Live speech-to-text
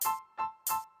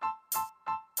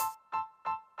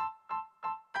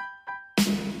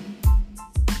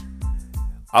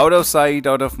Out of sight,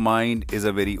 out of mind is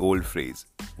a very old phrase.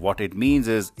 What it means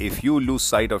is if you lose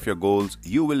sight of your goals,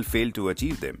 you will fail to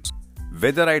achieve them.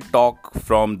 Whether I talk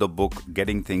from the book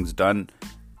Getting Things Done,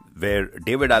 where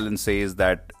David Allen says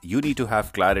that you need to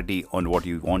have clarity on what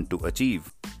you want to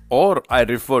achieve, or I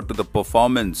refer to the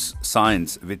performance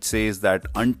science, which says that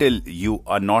until you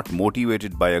are not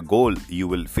motivated by a goal, you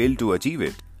will fail to achieve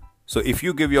it. So if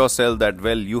you give yourself that,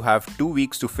 well, you have 2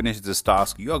 weeks to finish this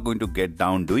task, you are going to get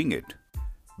down doing it.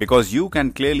 Because you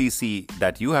can clearly see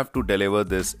that you have to deliver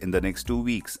this in the next 2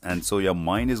 weeks, and so your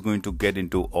mind is going to get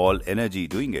into all energy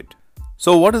doing it.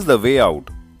 So what is the way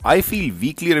out? I feel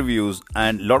weekly reviews,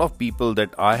 and a lot of people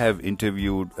that I have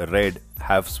interviewed, read,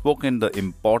 have spoken the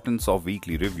importance of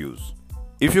weekly reviews.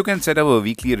 If you can set up a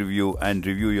weekly review and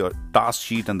review your task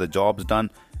sheet and the jobs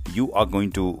done, you are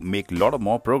going to make a lot of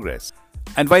more progress.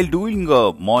 And while doing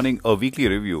a weekly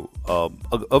review,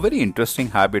 a very interesting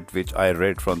habit which I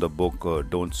read from the book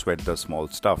Don't Sweat the Small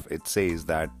Stuff, it says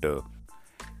that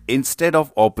instead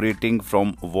of operating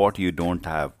from what you don't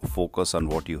have, focus on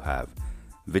what you have,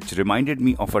 which reminded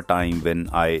me of a time when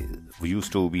I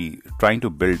used to be trying to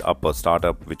build up a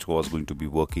startup which was going to be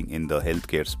working in the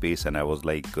healthcare space, and I was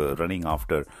running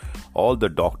after all the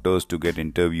doctors to get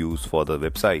interviews for the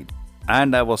website.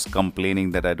 And I was complaining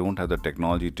that I don't have the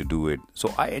technology to do it.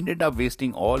 So I ended up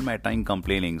wasting all my time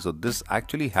complaining. So this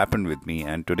actually happened with me.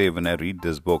 And today when I read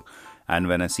this book and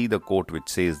when I see the quote which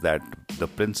says that the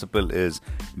principle is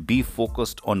be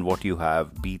focused on what you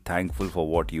have, be thankful for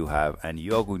what you have, and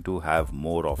you're going to have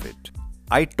more of it.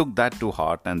 I took that to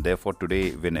heart, and therefore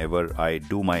today whenever I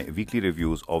do my weekly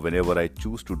reviews or whenever I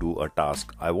choose to do a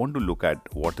task, I want to look at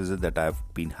what is it that I've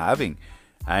been having,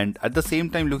 and at the same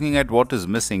time looking at what is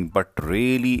missing, but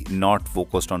really not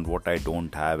focused on what I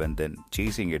don't have and then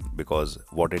chasing it, because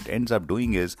what it ends up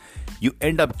doing is you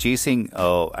end up chasing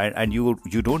and you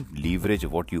don't leverage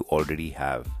what you already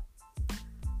have.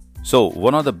 So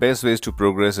one of the best ways to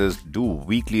progress is do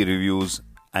weekly reviews,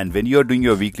 and when you're doing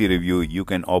your weekly review, you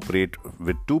can operate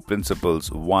with two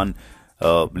principles. One,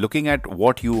 looking at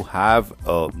what you have,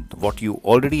 what you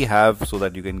already have, so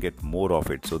that you can get more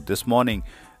of it. So this morning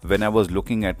when I was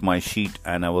looking at my sheet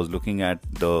and I was looking at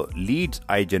the leads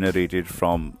I generated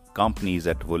from companies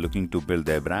that were looking to build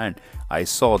their brand, I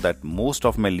saw that most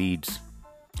of my leads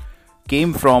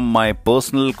came from my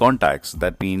personal contacts.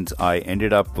 That means I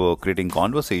ended up creating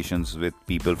conversations with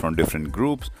people from different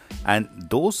groups, and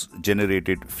those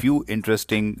generated few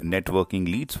interesting networking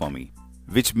leads for me,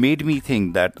 which made me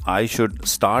think that I should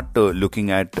start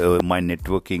looking at my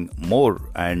networking more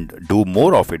and do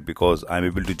more of it, because I'm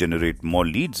able to generate more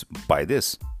leads by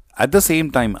this. At the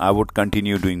same time, I would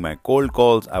continue doing my cold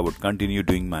calls, I would continue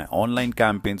doing my online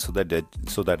campaigns so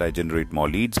that I generate more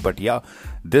leads. But yeah,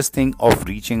 this thing of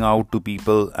reaching out to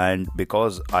people, and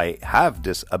because I have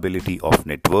this ability of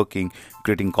networking,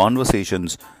 creating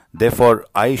conversations, therefore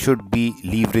I should be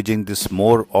leveraging this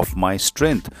more of my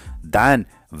strength than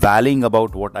valuing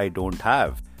about what I don't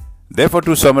have. Therefore,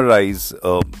 to summarize,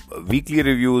 weekly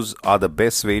reviews are the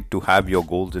best way to have your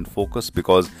goals in focus,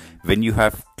 because when you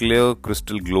have clear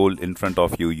crystal goal in front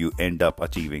of you, you end up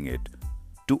achieving it.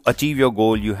 To achieve your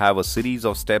goal, you have a series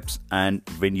of steps, and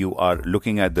when you are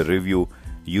looking at the review,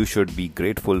 you should be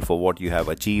grateful for what you have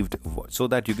achieved so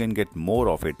that you can get more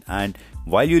of it. And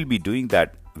while you'll be doing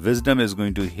that, wisdom is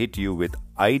going to hit you with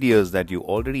ideas that you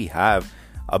already have,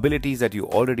 abilities that you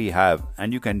already have,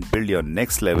 and you can build your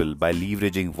next level by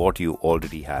leveraging what you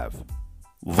already have.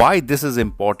 Why this is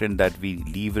important that we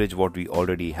leverage what we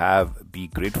already have, be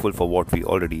grateful for what we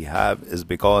already have, is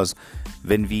because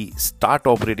when we start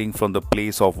operating from the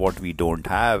place of what we don't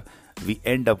have, we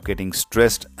end up getting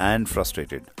stressed and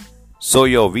frustrated. So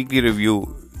your weekly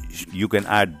review, you can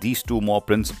add these two more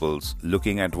principles,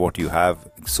 looking at what you have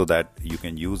so that you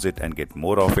can use it and get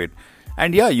more of it.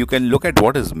 And yeah, you can look at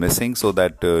what is missing so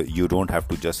that you don't have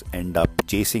to just end up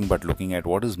chasing, but looking at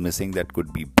what is missing that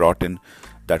could be brought in,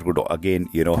 that could again,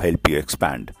 help you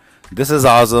expand. This is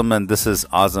Azam, and this is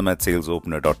Azam at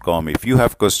salesopener.com. If you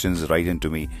have questions, write into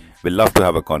me. We'd love to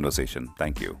have a conversation.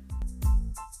 Thank you.